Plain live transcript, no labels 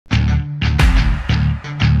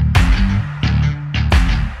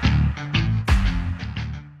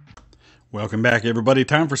Welcome back, everybody.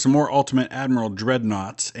 Time for some more Ultimate Admiral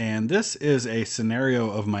Dreadnoughts, and this is a scenario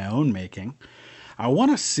of my own making. I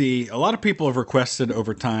want to see, a lot of people have requested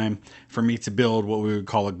over time for me to build what we would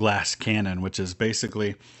call a glass cannon, which is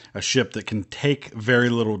basically a ship that can take very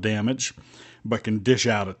little damage, but can dish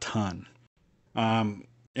out a ton.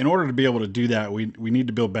 In order to be able to do that, we need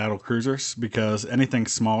to build battle cruisers, because anything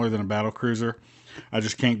smaller than a battle cruiser, I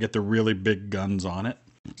just can't get the really big guns on it.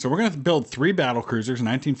 So we're going to build 3 battle cruisers,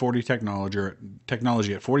 1940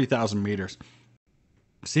 technology at 40,000 meters.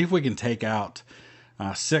 See if we can take out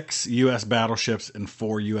 6 U.S. battleships and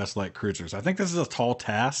 4 U.S. light cruisers. I think this is a tall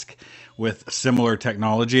task with similar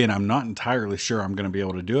technology, and I'm not entirely sure I'm going to be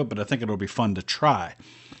able to do it, but I think it'll be fun to try.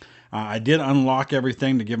 I did unlock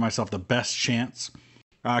everything to give myself the best chance.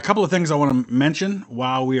 A couple of things I want to mention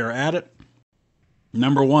while we are at it.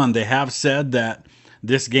 Number one, they have said that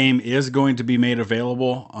this game is going to be made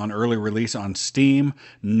available on early release on Steam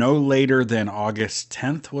no later than August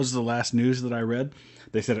 10th was the last news that I read.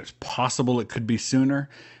 They said it's possible it could be sooner,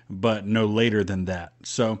 but no later than that.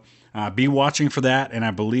 So be watching for that, and I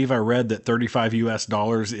believe I read that $35 US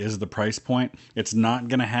is the price point. It's not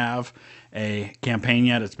going to have a campaign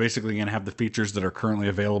yet. It's basically going to have the features that are currently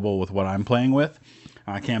available with what I'm playing with.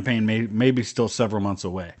 Campaign may be still several months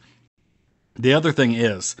away. The other thing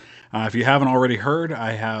is, if you haven't already heard,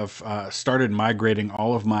 I have started migrating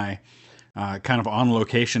all of my kind of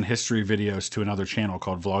on-location history videos to another channel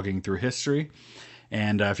called Vlogging Through History.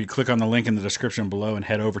 And if you click on the link in the description below and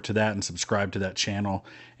head over to that and subscribe to that channel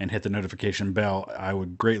and hit the notification bell, I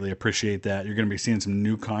would greatly appreciate that. You're going to be seeing some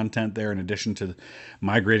new content there in addition to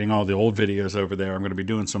migrating all the old videos over there. I'm going to be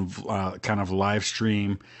doing some kind of live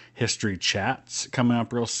stream history chats coming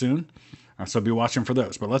up real soon. So be watching for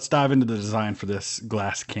those. But let's dive into the design for this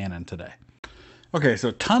glass cannon today. Okay, so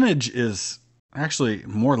tonnage is actually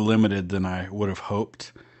more limited than I would have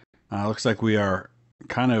hoped. Looks like we are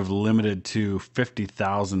kind of limited to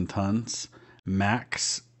 50,000 tons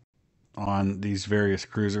max on these various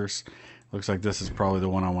cruisers. Looks like this is probably the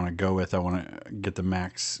one I want to go with. I want to get the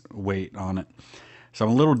max weight on it. So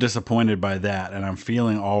I'm a little disappointed by that, and I'm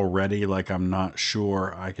feeling already like I'm not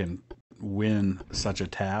sure I can win such a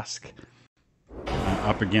task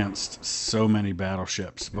up against so many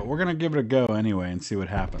battleships. But we're going to give it a go anyway and see what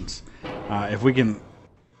happens. If we can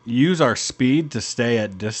use our speed to stay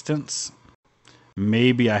at distance,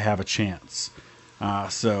 maybe I have a chance. And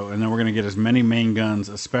then we're going to get as many main guns,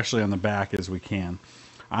 especially on the back, as we can.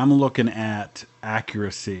 I'm looking at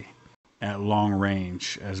accuracy at long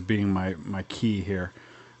range as being my key here.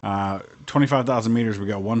 25,000 meters, we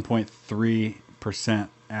got 1.3%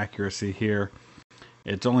 accuracy here.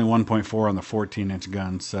 It's only 1.4 on the 14-inch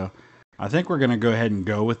gun, so I think we're going to go ahead and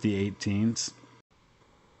go with the 18s.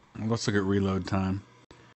 Let's look at reload time.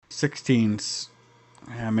 16s,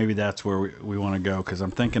 yeah, maybe that's where we want to go, because I'm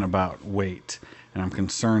thinking about weight, and I'm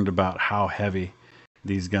concerned about how heavy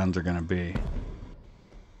these guns are going to be.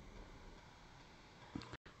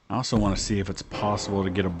 I also want to see if it's possible to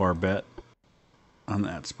get a barbette on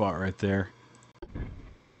that spot right there.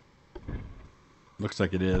 Looks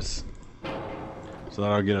like it is. So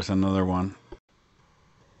that'll get us another one.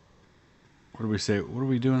 What do we say? What are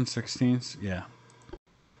we doing? 16s? Yeah.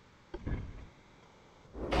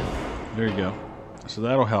 There you go. So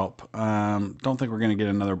that'll help. Don't think we're going to get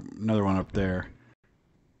another one up there.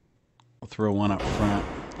 We'll throw one up front.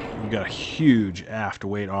 We've got a huge aft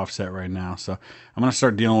weight offset right now. So I'm going to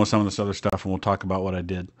start dealing with some of this other stuff, and we'll talk about what I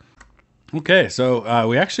did. Okay, so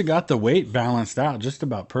we actually got the weight balanced out just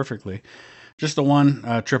about perfectly. Just the one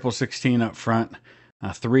 16 up front.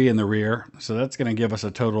 3 in the rear, so that's going to give us a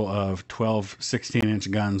total of 12 16-inch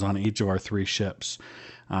guns on each of our 3 ships.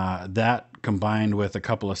 That combined with a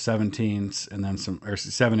couple of 17s and then some, or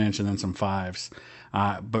 7-inch and then some 5s.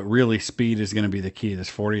 But really, speed is going to be the key. This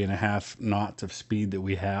 40.5 knots of speed that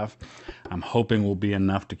we have, I'm hoping will be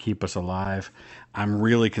enough to keep us alive. I'm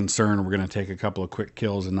really concerned we're going to take a couple of quick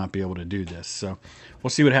kills and not be able to do this. So we'll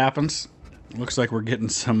see what happens. Looks like we're getting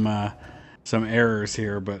some errors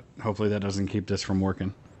here, but hopefully that doesn't keep this from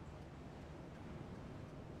working.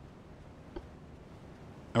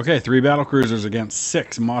 Okay, 3 battle cruisers against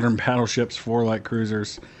 6 modern battleships, 4 light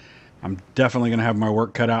cruisers. I'm definitely going to have my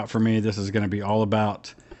work cut out for me. This is going to be all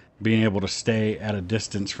about being able to stay at a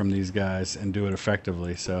distance from these guys and do it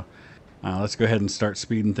effectively. So let's go ahead and start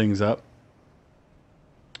speeding things up.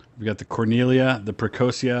 We've got the Cornelia, the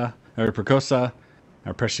Preciosa,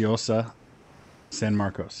 San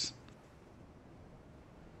Marcos.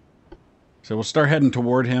 So we'll start heading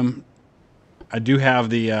toward him. I do have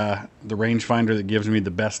the rangefinder that gives me the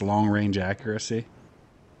best long range accuracy.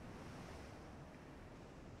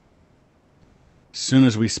 As soon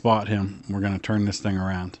as we spot him, we're going to turn this thing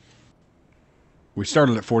around. We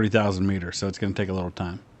started at 40,000 meters, so it's going to take a little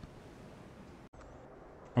time.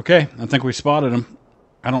 Okay, I think we spotted him.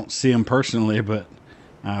 I don't see him personally, but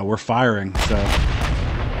we're firing, so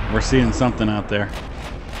we're seeing something out there.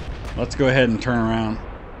 Let's go ahead and turn around.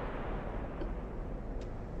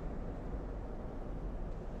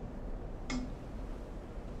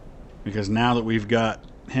 Because now that we've got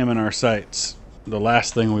him in our sights, the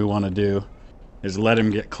last thing we want to do is let him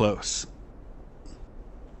get close.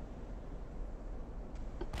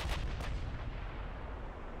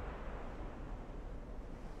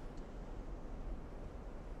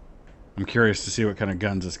 I'm curious to see what kind of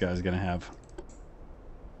guns this guy's going to have.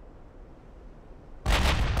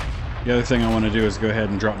 The other thing I want to do is go ahead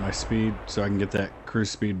and drop my speed so I can get that cruise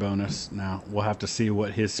speed bonus. Now, we'll have to see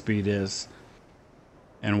what his speed is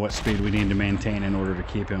and what speed we need to maintain in order to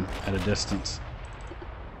keep him at a distance.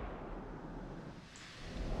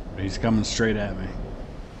 But he's coming straight at me.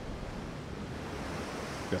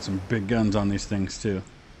 Got some big guns on these things too.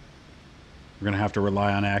 We're going to have to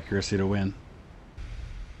rely on accuracy to win.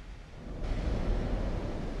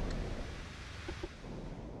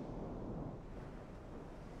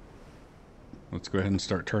 Let's go ahead and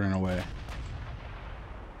start turning away.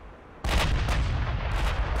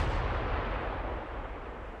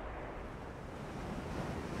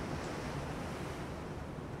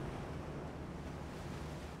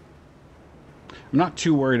 I'm not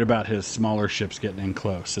too worried about his smaller ships getting in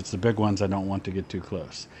close. It's the big ones I don't want to get too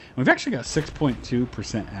close. We've actually got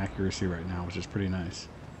 6.2% accuracy right now, which is pretty nice.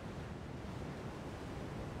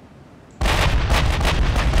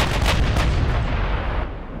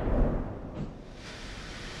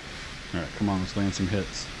 Alright, come on, let's land some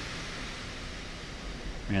hits.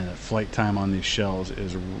 Man, that flight time on these shells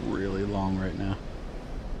is really long right now.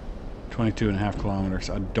 22.5 kilometers.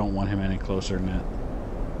 I don't want him any closer than that.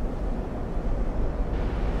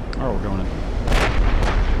 Oh, we're going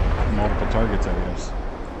at multiple targets, I guess.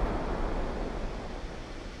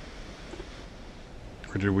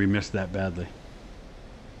 Or did we miss that badly?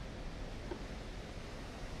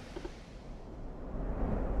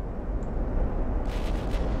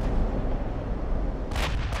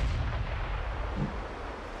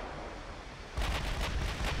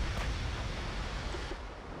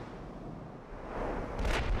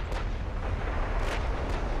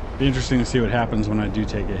 Be interesting to see what happens when I do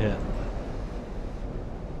take a hit.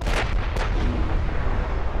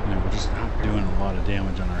 Yeah, we're just not doing a lot of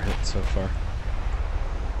damage on our hits so far.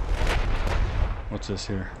 What's this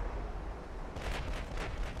here?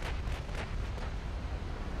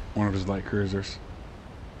 One of his light cruisers.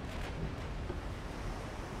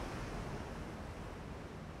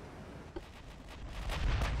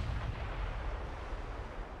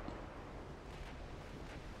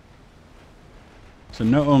 So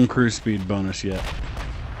no own cruise speed bonus yet,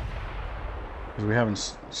 because we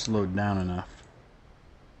haven't slowed down enough,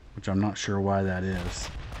 which I'm not sure why that is.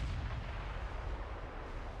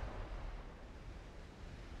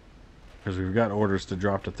 Because we've got orders to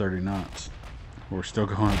drop to 30 knots. We're still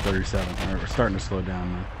going at 37. All right, we're starting to slow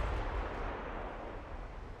down now.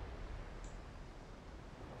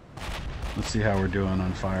 Let's see how we're doing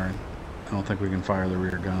on firing. I don't think we can fire the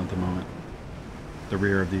rear gun at the moment. The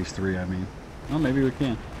rear of these three, I mean. Well, maybe we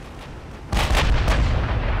can.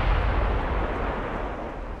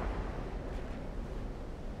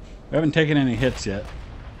 We haven't taken any hits yet.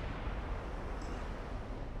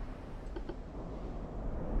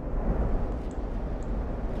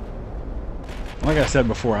 Like I said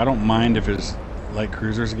before, I don't mind if his light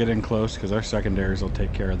cruisers get in close, because our secondaries will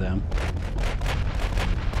take care of them.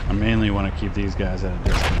 I mainly want to keep these guys at a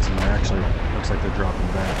distance, and they're actually, looks like they're dropping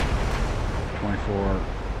back.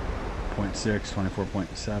 24.6,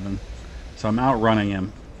 24.7. So I'm outrunning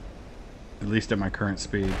him, at least at my current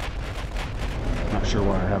speed. Not sure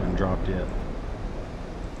why I haven't dropped yet.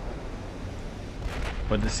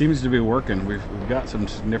 But it seems to be working. We've got some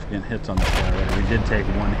significant hits on this guy already. We did take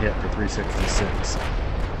one hit for 366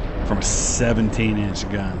 from a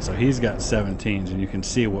 17-inch gun. So he's got 17s, and you can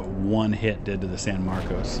see what one hit did to the San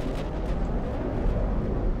Marcos.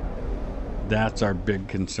 That's our big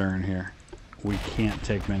concern here. We can't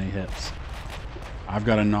take many hits. I've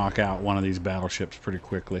got to knock out one of these battleships pretty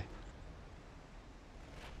quickly.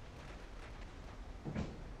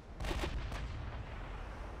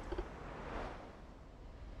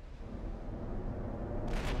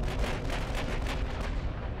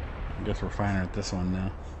 I guess we're firing at this one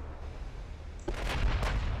now.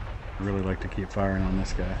 I really like to keep firing on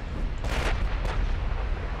this guy.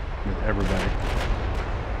 With everybody.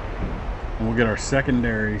 And we'll get our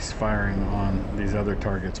secondaries firing on these other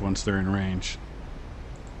targets once they're in range.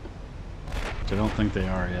 which I don't think they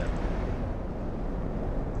are yet.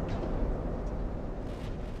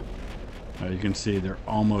 You can see they're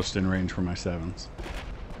almost in range for my 7s.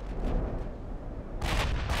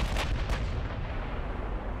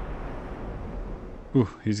 Ooh,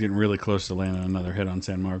 he's getting really close to landing another hit on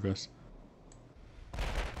San Marcos.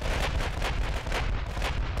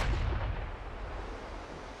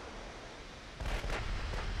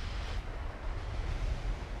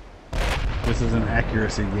 This is an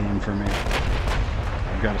accuracy game for me.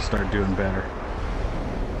 I've got to start doing better.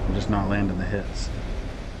 I'm just not landing the hits.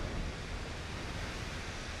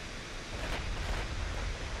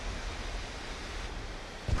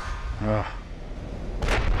 Ugh.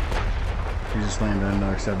 He just landed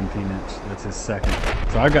another 17-inch. That's his second.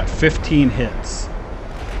 So I've got 15 hits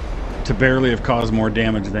to barely have caused more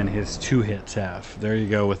damage than his 2 hits have. There you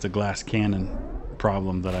go with the glass cannon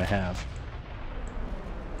problem that I have.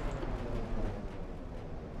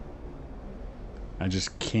 I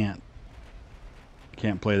just can't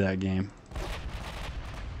play that game.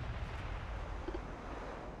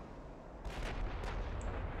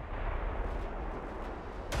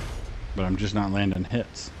 But I'm just not landing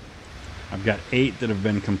hits. I've got 8 that have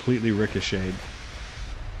been completely ricocheted.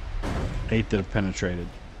 8 that have penetrated.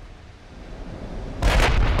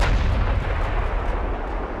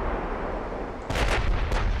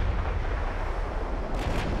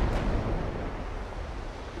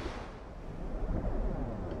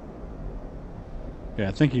 Yeah,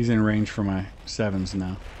 I think he's in range for my 7s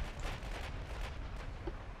now.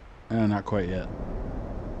 Not quite yet.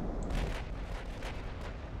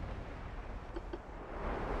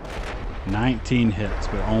 $19 hits,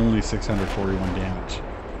 but only 641 damage.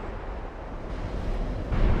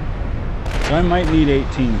 So I might need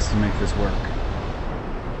 18s to make this work.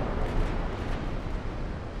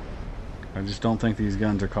 I just don't think these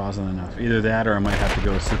guns are causing enough. Either that or I might have to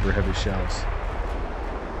go with super heavy shells,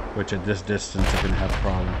 which at this distance are going to have a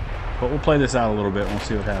problem. But we'll play this out a little bit and we'll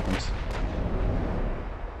see what happens.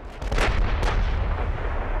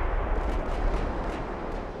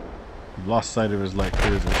 I've lost sight of his light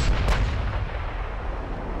cruisers.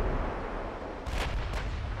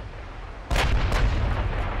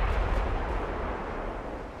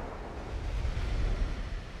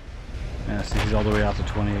 Yeah, see, he's all the way out to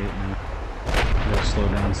 28 now. I gotta slow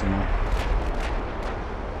down some more.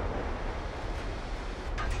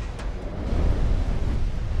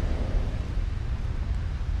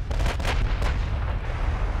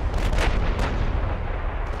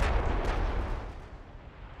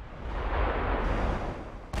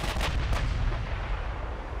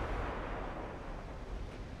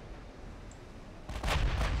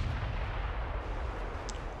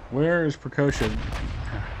 Where is Preciosa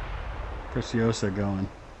going?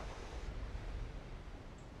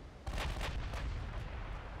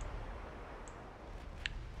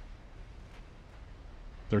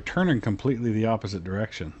 They're turning completely the opposite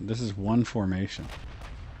direction. This is one formation.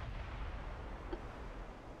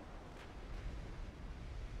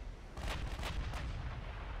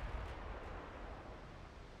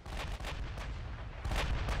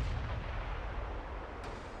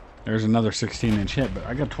 There's another 16-inch hit, but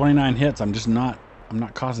I got 29 hits. I'm not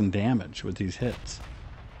causing damage with these hits.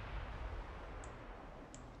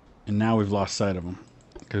 And now we've lost sight of them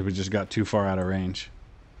because we just got too far out of range.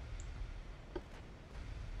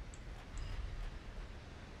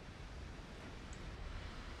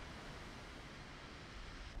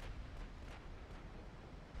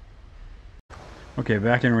 Okay,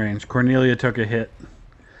 back in range. Cornelia took a hit.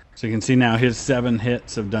 So you can see now his 7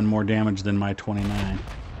 hits have done more damage than my 29.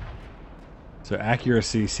 So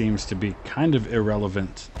accuracy seems to be kind of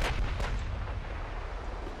irrelevant,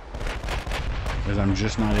 as I'm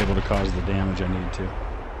just not able to cause the damage I need to.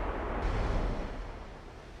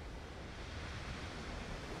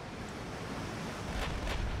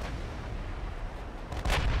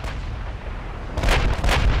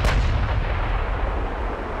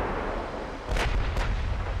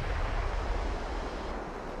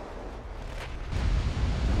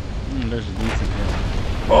 There's a decent hit.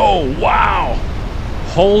 Oh, wow!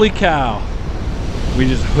 Holy cow. We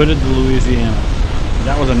just hooded the Louisiana.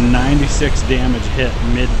 That was a 96 damage hit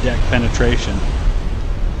mid-deck penetration.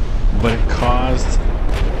 But it caused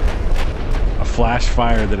a flash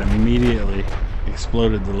fire that immediately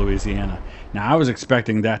exploded the Louisiana. Now, I was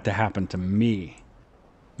expecting that to happen to me.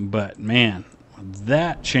 But, man,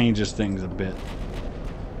 that changes things a bit.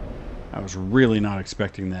 I was really not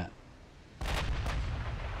expecting that.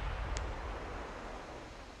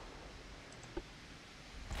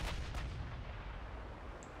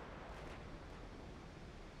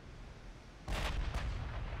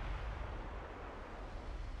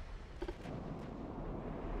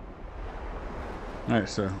 Alright,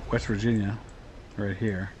 so West Virginia, right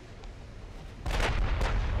here.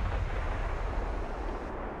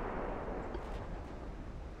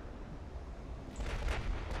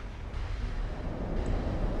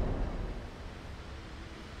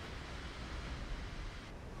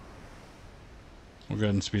 We'll go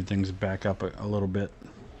ahead and speed things back up a little bit.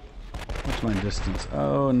 What's my distance?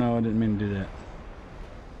 Oh no, I didn't mean to do that.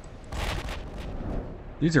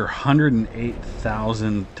 These are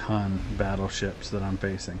 108,000 ton battleships that I'm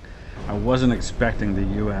facing. I wasn't expecting the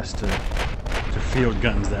U.S. to field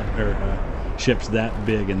guns that, or ships that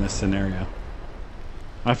big in this scenario.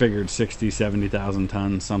 I figured 60, 70,000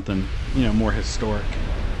 tons, something, you know, more historic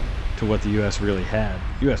to what the U.S. really had.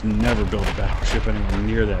 The U.S. never built a battleship anywhere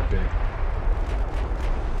near that big.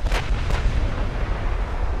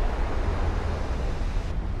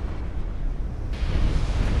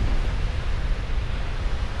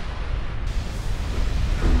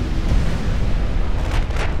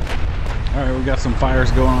 Alright, we got some fires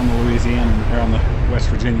going on the Louisiana, or on the West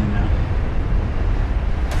Virginia now.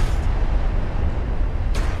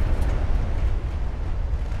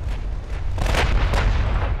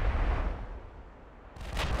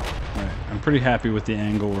 Alright, I'm pretty happy with the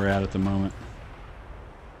angle we're at the moment.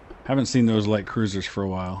 Haven't seen those light cruisers for a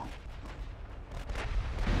while.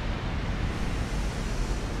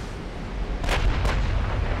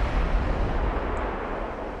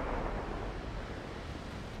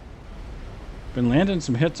 Been landing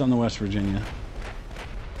some hits on the West Virginia.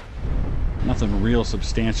 Nothing real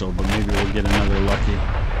substantial, but maybe we'll get another lucky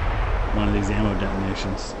one of these ammo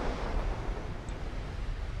detonations.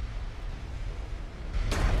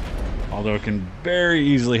 Although it can very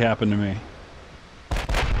easily happen to me.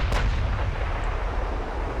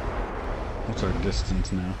 What's our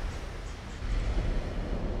distance now?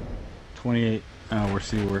 28. Oh, we're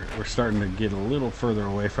starting to get a little further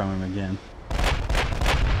away from him again.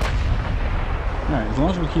 Alright, as long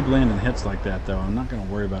as we keep landing hits like that, though, I'm not going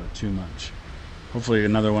to worry about it too much. Hopefully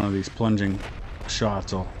another one of these plunging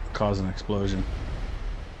shots will cause an explosion.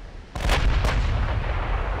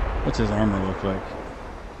 What's his armor look like?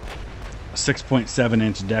 6.7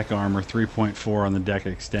 inch deck armor, 3.4 on the deck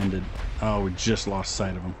extended. Oh, we just lost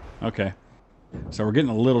sight of him. Okay. So we're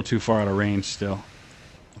getting a little too far out of range still.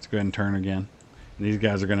 Let's go ahead and turn again. And these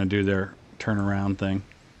guys are going to do their turnaround thing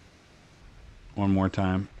one more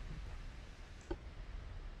time.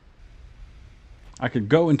 I could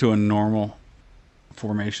go into a normal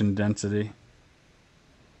formation density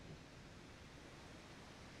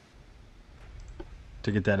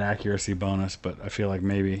to get that accuracy bonus, but I feel like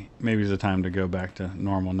maybe it's the time to go back to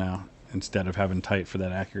normal now instead of having tight for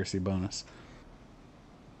that accuracy bonus.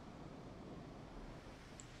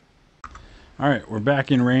 Alright, we're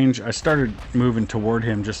back in range. I started moving toward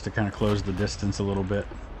him just to kind of close the distance a little bit.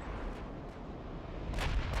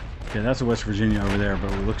 Okay, that's a West Virginia over there,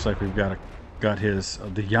 but it looks like we've got his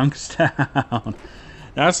the Youngstown.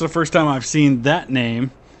 That's the first time I've seen that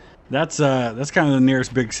name. That's kind of the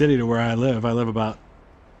nearest big city to where I live. I live about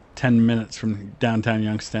 10 minutes from downtown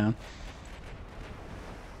Youngstown.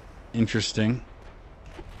 Interesting.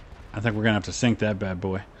 I think we're gonna have to sink that bad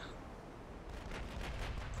boy.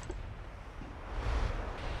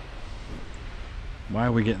 Why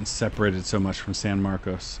are we getting separated so much from San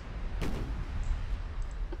Marcos?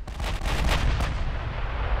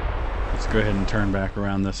 Let's go ahead and turn back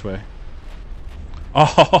around this way.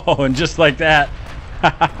 Oh, and just like that.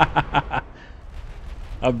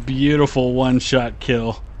 A beautiful one-shot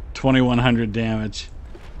kill. 2,100 damage.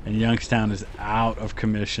 And Youngstown is out of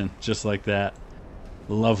commission. Just like that.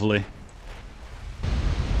 Lovely.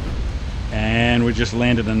 And we just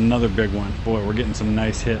landed another big one. Boy, we're getting some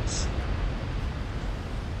nice hits.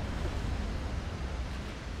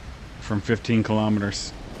 From 15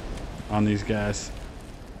 kilometers on these guys.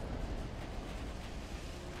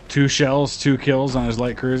 2 shells, 2 kills on his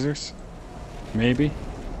light cruisers. Maybe.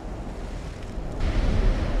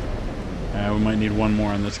 We might need one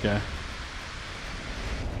more on this guy.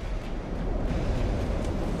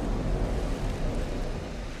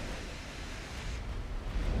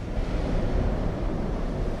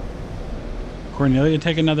 Cornelia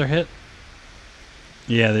take another hit?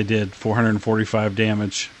 Yeah, they did. 445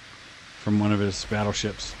 damage from one of his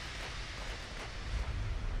battleships.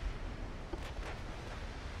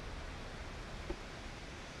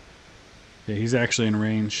 Yeah, he's actually in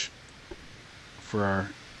range for our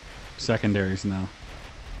secondaries now.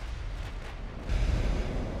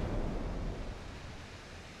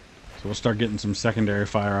 So we'll start getting some secondary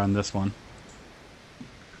fire on this one.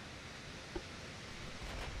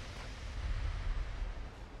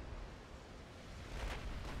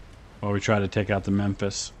 While we try to take out the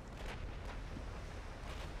Memphis.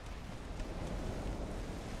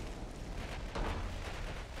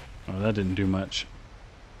 Oh, that didn't do much.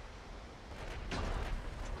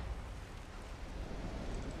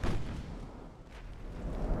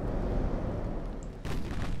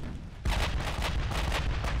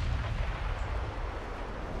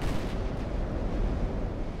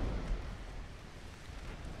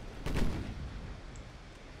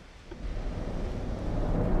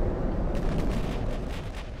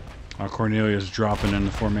 Oh, Cornelia's dropping in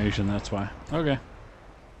the formation, that's why. Okay.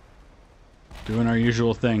 Doing our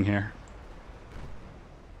usual thing here.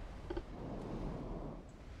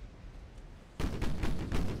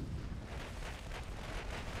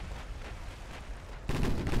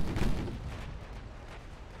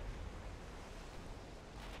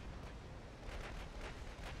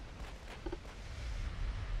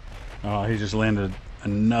 Oh, he just landed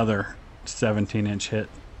another 17-inch hit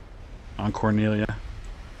on Cornelia.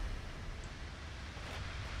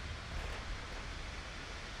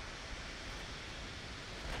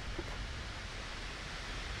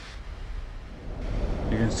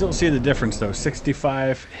 You can still see the difference though.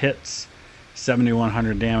 65 hits,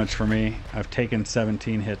 7,100 damage for me. I've taken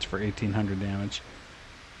 17 hits for 1,800 damage.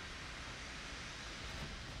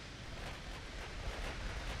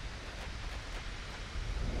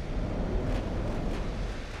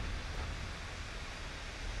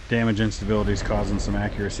 Damage instability is causing some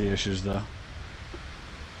accuracy issues though.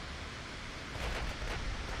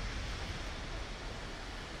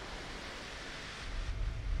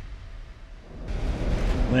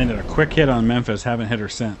 Landed a quick hit on Memphis, haven't hit her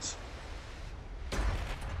since.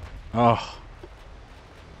 Oh.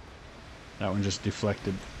 That one just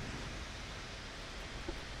deflected.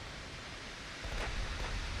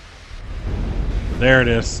 There it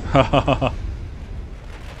is. Alright,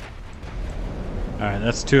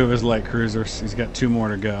 that's 2 of his light cruisers. He's got 2 more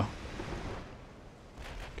to go.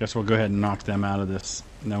 Guess we'll go ahead and knock them out of this.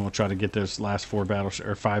 And then we'll try to get those last 5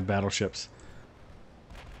 battleships.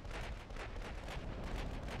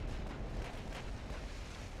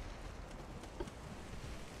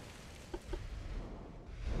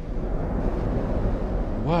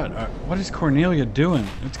 What is Cornelia doing?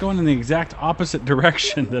 It's going in the exact opposite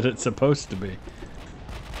direction that it's supposed to be.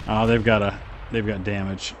 Oh, they've got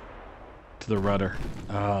damage to the rudder.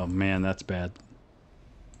 Oh man, that's bad.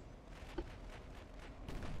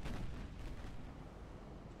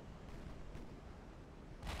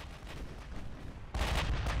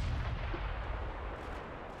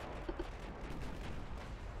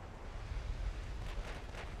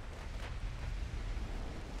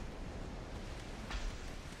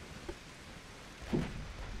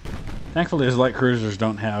 Thankfully, his light cruisers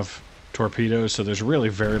don't have torpedoes, so there's really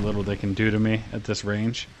very little they can do to me at this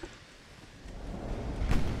range.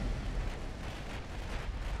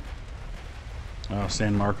 Oh,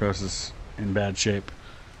 San Marcos is in bad shape.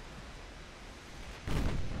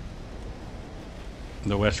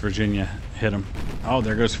 The West Virginia hit him. Oh,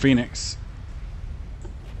 there goes Phoenix.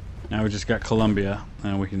 Now we just got Columbia,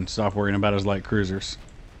 and we can stop worrying about his light cruisers.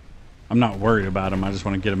 I'm not worried about him, I just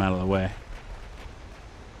want to get him out of the way.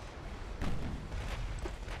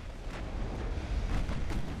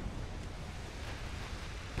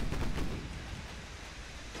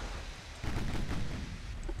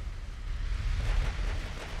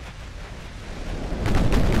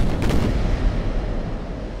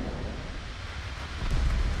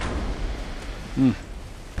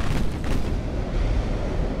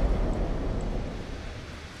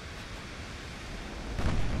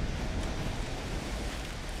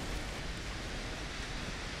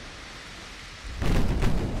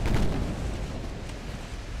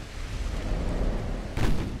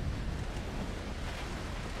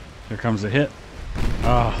 Here comes a hit.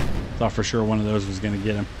 Ah, oh, thought for sure one of those was going to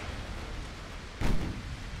get him.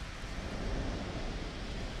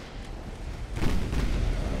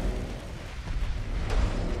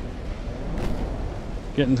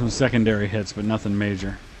 Getting some secondary hits, but nothing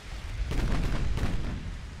major.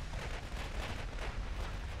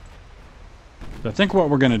 So I think what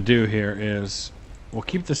we're going to do here is we'll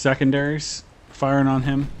keep the secondaries firing on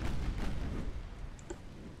him,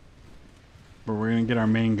 but we're going to get our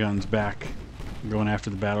main guns back going after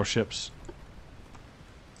the battleships.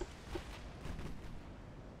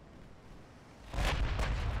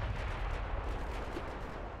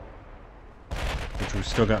 Which we've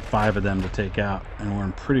still got 5 of them to take out, and we're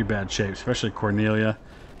in pretty bad shape, especially Cornelia.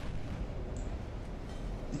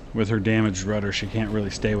 With her damaged rudder, she can't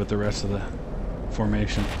really stay with the rest of the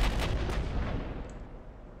formation.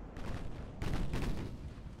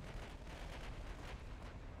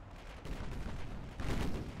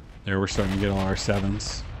 There, we're starting to get all our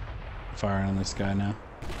 7s firing on this guy now.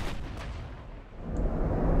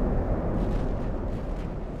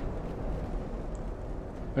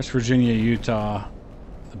 West Virginia, Utah,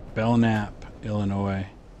 the Belknap, Illinois,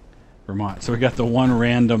 Vermont. So we got the one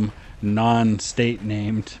random non-state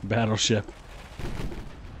named battleship.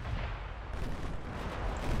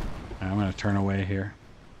 I'm going to turn away here.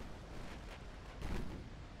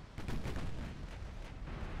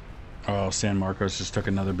 Oh, San Marcos just took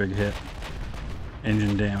another big hit.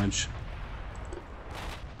 Engine damage.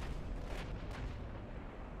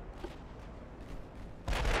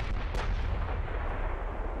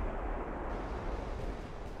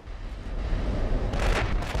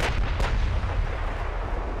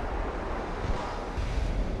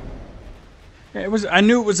 I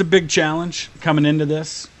knew it was a big challenge coming into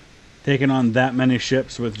this, taking on that many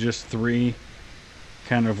ships with just 3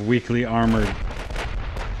 kind of weakly armored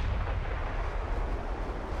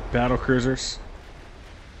battle cruisers.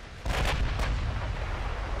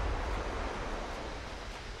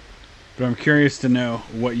 But I'm curious to know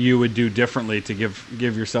what you would do differently to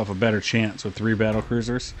give yourself a better chance with 3 battle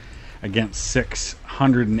cruisers against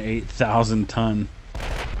 608,000 ton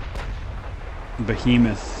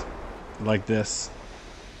behemoth like this.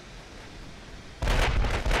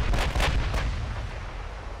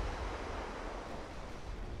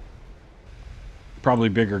 Probably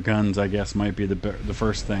bigger guns, I guess, might be the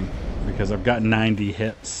first thing, because I've got 90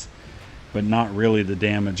 hits, but not really the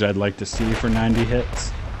damage I'd like to see for 90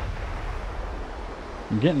 hits.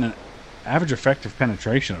 I'm getting an average effective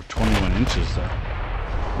penetration of 21 inches, though,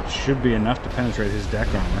 which should be enough to penetrate his deck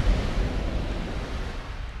armor.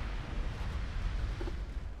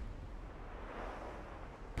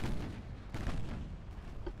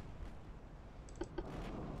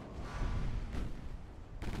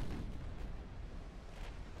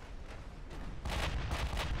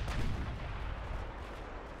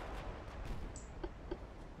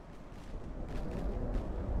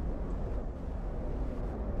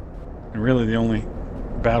 And really the only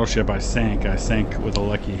battleship I sank with a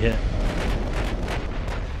lucky hit.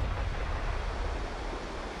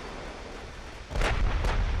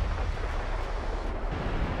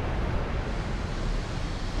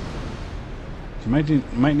 So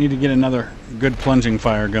might need to get another good plunging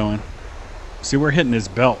fire going. See, we're hitting his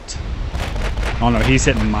belt. Oh no, he's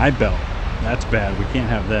hitting my belt. That's bad. We can't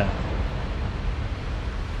have that.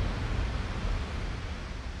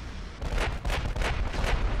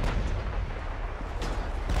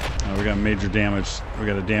 We got major damage. We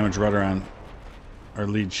got a damaged rudder on our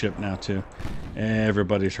lead ship now too.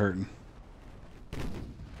 Everybody's hurting.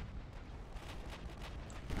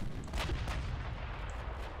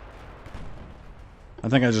 I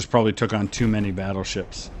think I just probably took on too many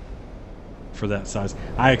battleships for that size.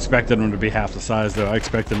 I expected them to be half the size though. I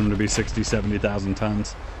expected them to be 60, 70,000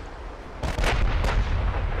 tons.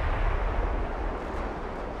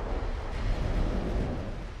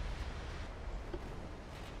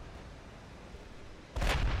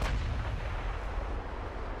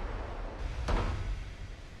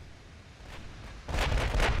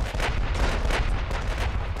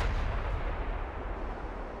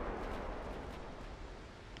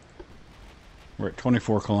 We're at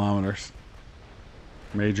 24 kilometers.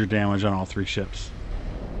 Major damage on all 3 ships.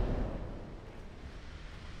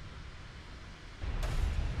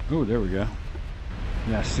 Oh, there we go.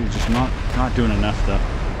 Yeah, see, just not doing enough though.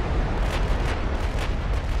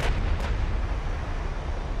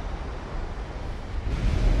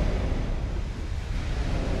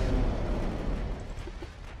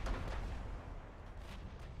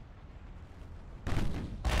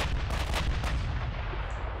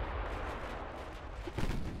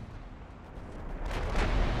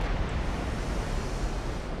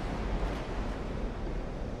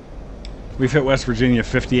 We've hit West Virginia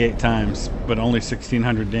 58 times, but only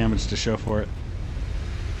 1,600 damage to show for it.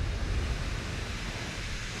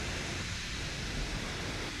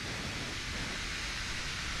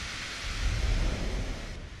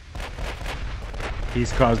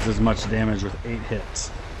 He's caused as much damage with 8 hits.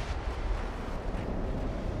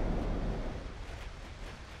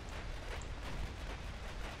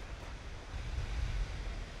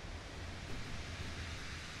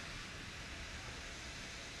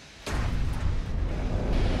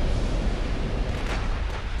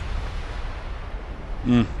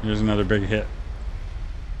 Here's another big hit.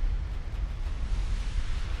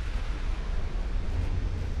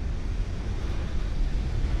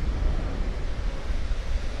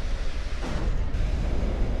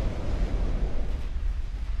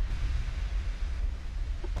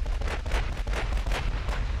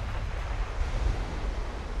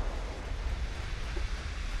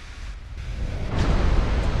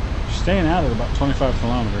 Staying out at about 25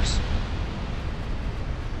 kilometers.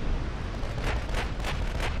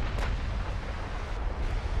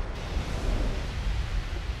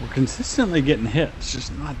 consistently getting hit. It's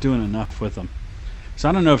just not doing enough with them. So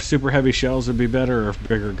I don't know if super heavy shells would be better or if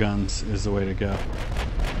bigger guns is the way to go.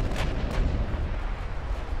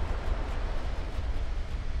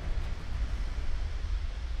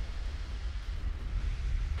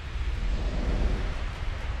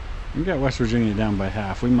 We got West Virginia down by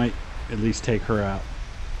half. We might at least take her out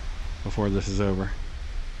before this is over.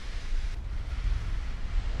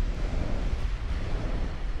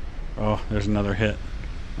 Oh, there's another hit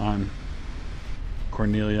on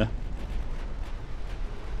Cornelia.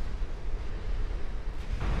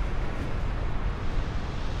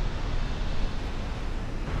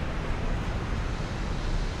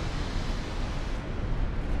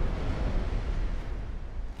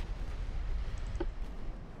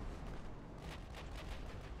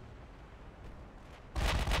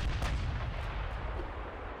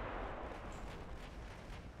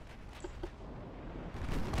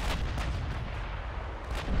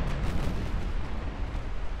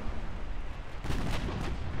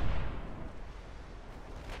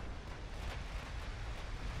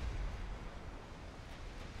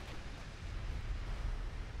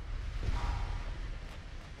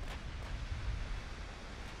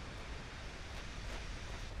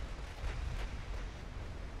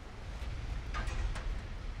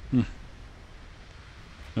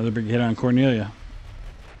 Another big hit on Cornelia.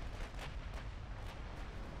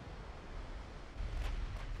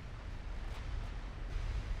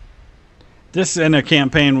 This in a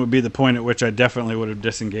campaign would be the point at which I definitely would have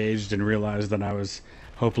disengaged and realized that I was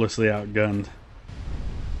hopelessly outgunned.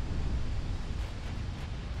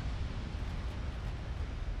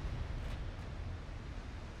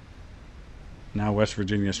 Now West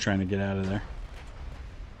Virginia's trying to get out of there.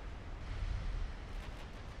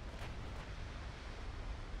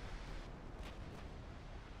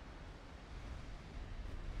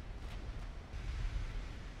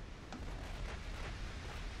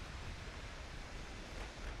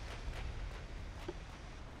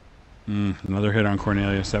 Another hit on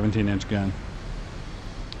Cornelia, 17-inch gun.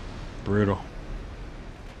 Brutal.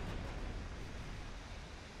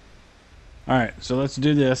 Alright, so let's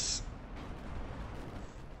do this.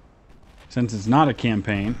 Since it's not a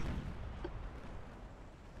campaign.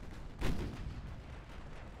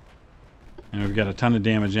 And we've got a ton of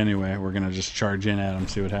damage anyway, we're going to just charge in at them,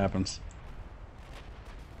 see what happens.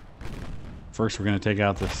 First we're going to take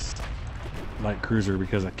out this light cruiser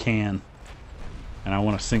because I can. And I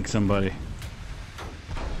want to sink somebody.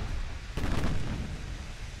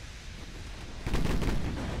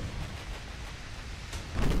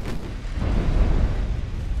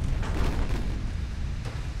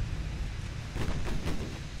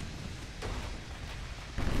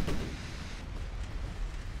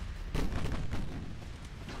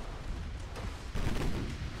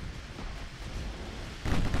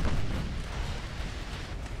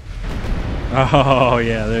 Oh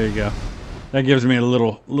yeah, there you go. That gives me a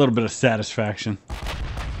little bit of satisfaction.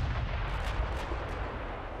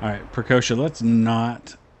 Alright, Preciosa, let's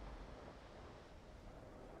not...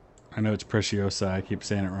 I know it's Preciosa, I keep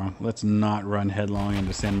saying it wrong. Let's not run headlong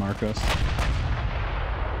into San Marcos.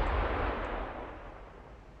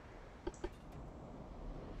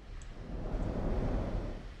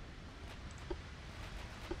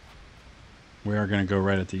 We are going to go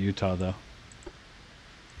right at the Utah, though.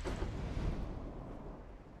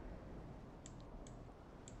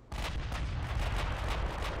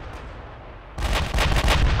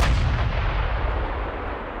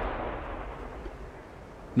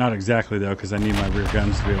 Not exactly, though, because I need my rear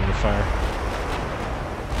guns to be able to fire.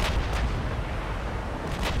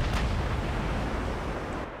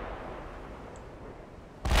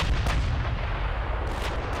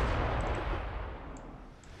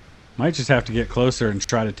 Might just have to get closer and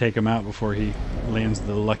try to take him out before he lands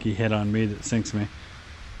the lucky hit on me that sinks me.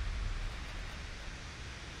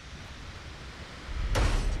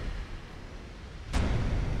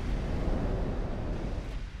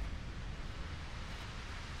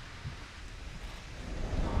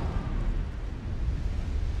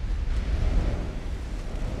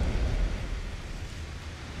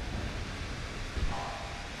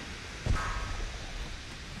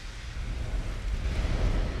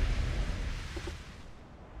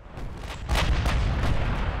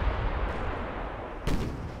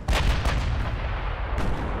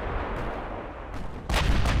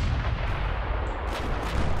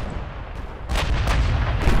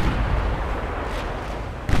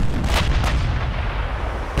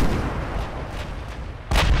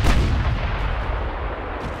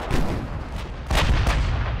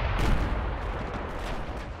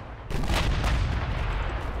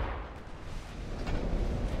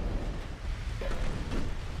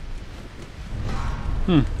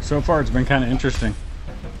 So far it's been kind of interesting.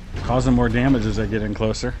 Causing more damage as I get in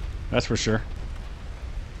closer. That's for sure.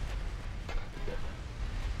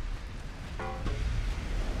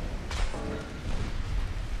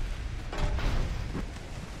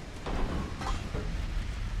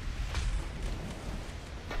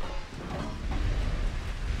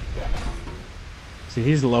 See,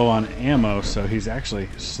 he's low on ammo, so he's actually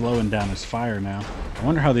slowing down his fire now. I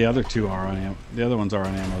wonder how the other two are on ammo. The other ones are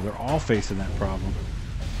on ammo. They're all facing that problem.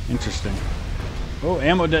 Interesting. Oh,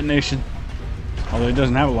 ammo detonation. Although he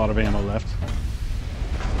doesn't have a lot of ammo left.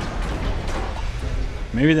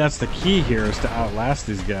 Maybe that's the key here, is to outlast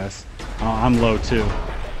these guys. Oh, I'm low too.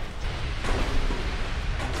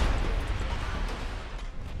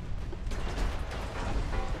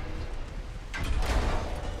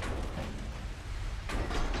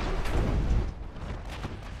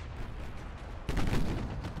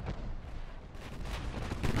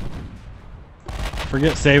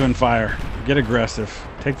 Forget saving fire. Get aggressive.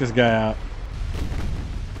 Take this guy out.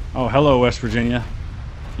 Oh, hello, West Virginia.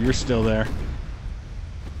 You're still there.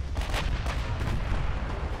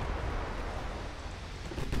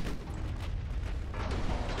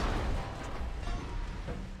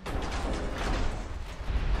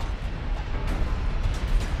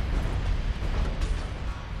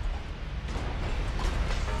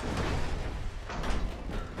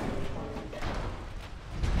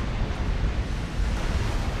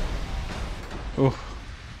 Oh.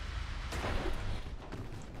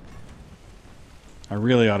 I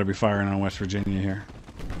really ought to be firing on West Virginia here.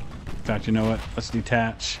 In fact, you know what? Let's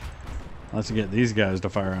detach. Let's get these guys to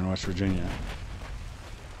fire on West Virginia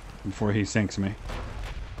before he sinks me.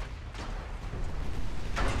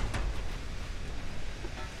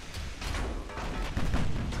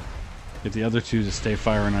 Get the other two to stay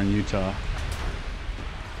firing on Utah.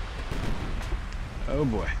 Oh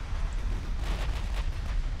boy.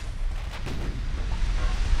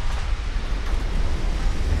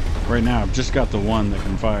 Right now, I've just got the one that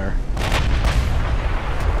can fire.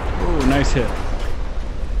 Oh, nice hit.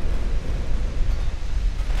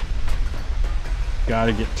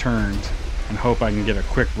 Gotta get turned and hope I can get a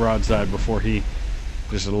quick broadside before he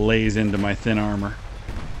just lays into my thin armor.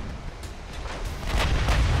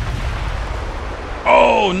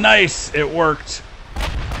 Oh, nice! It worked.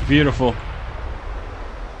 Beautiful.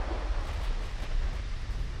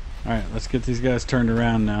 Alright, let's get these guys turned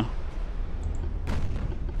around now.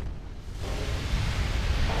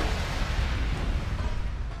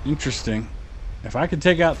 Interesting. If I could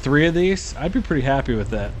take out 3 of these, I'd be pretty happy with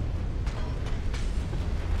that.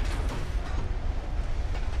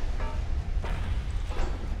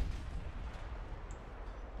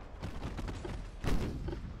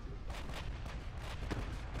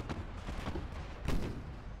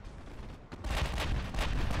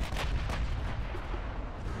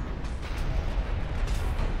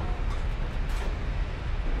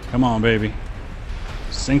 Come on, baby.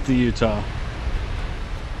 Sink the Utah.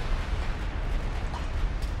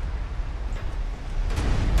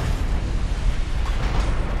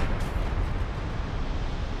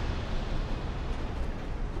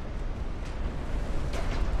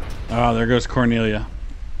 Oh, there goes Cornelia.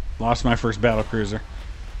 Lost my first battle cruiser.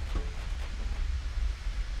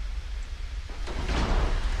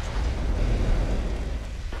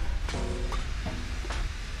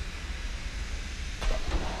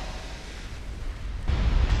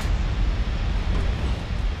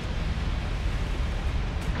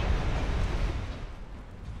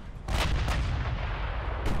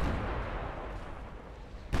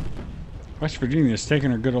 West Virginia's taking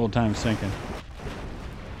her good old time sinking.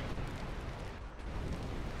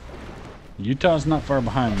 Utah's not far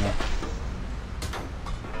behind though.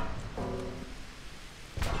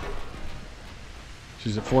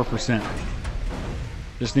 She's at 4%.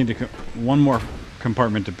 Just need to one more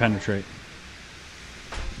compartment to penetrate.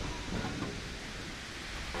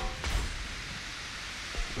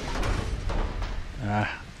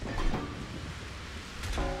 Ah.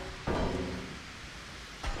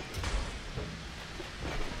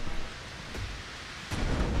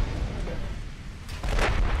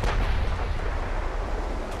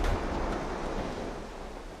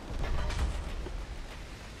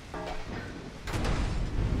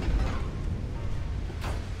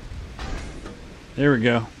 There we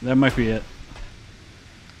go. That might be it.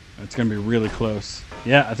 It's going to be really close.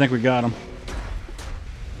 Yeah, I think we got them.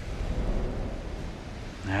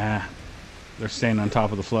 Ah, they're staying on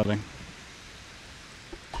top of the flooding.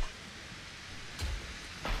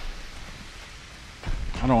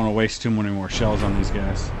 I don't want to waste too many more shells on these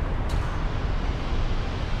guys.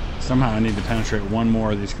 Somehow I need to penetrate one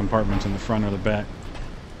more of these compartments in the front or the back.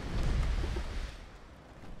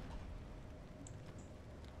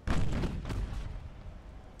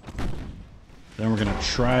 we're going to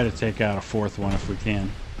try to take out a fourth one if we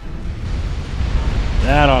can.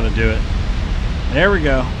 That ought to do it. There we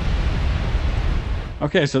go.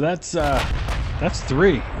 Okay, so that's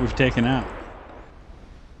 3 we've taken out.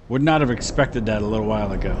 Would not have expected that a little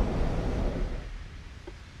while ago.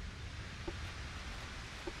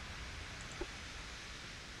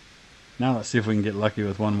 Now let's see if we can get lucky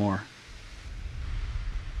with one more.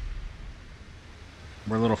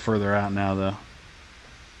 We're a little further out now, though.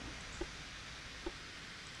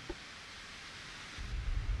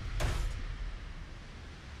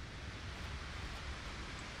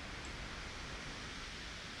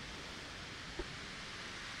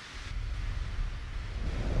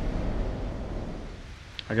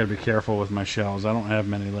 I gotta be careful with my shells. I don't have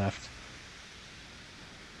many left.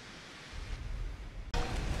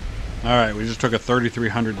 Alright, we just took a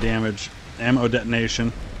 3,300 damage ammo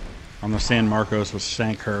detonation on the San Marcos, which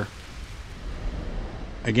sank her.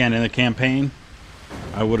 Again, in the campaign,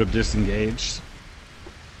 I would have disengaged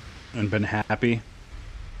and been happy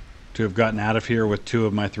to have gotten out of here with 2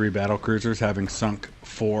 of my 3 battle cruisers, having sunk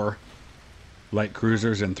 4 light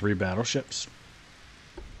cruisers and 3 battleships.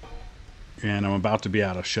 And I'm about to be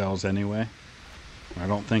out of shells anyway. I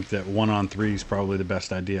don't think that 1-on-3 is probably the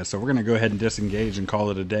best idea. So we're going to go ahead and disengage and call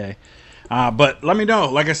it a day. But let me know.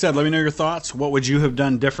 Like I said, let me know your thoughts. What would you have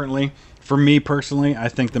done differently? For me personally, I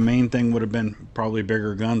think the main thing would have been probably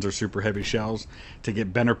bigger guns or super heavy shells to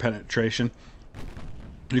get better penetration.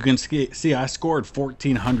 You can see I scored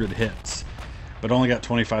 1,400 hits, but only got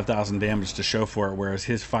 25,000 damage to show for it, whereas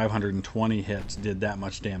his 520 hits did that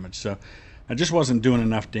much damage. So I just wasn't doing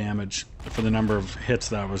enough damage for the number of hits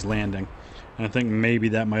that I was landing. And I think maybe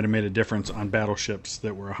that might have made a difference on battleships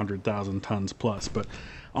that were 100,000 tons plus. But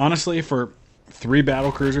honestly, for 3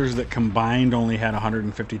 battle cruisers that combined only had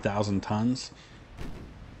 150,000 tons,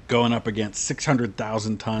 going up against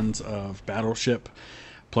 600,000 tons of battleship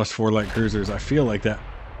plus 4 light cruisers, I feel like that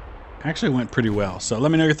actually went pretty well. So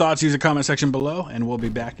let me know your thoughts. Use the comment section below, and we'll be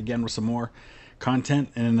back again with some more content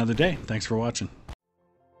in another day. Thanks for watching.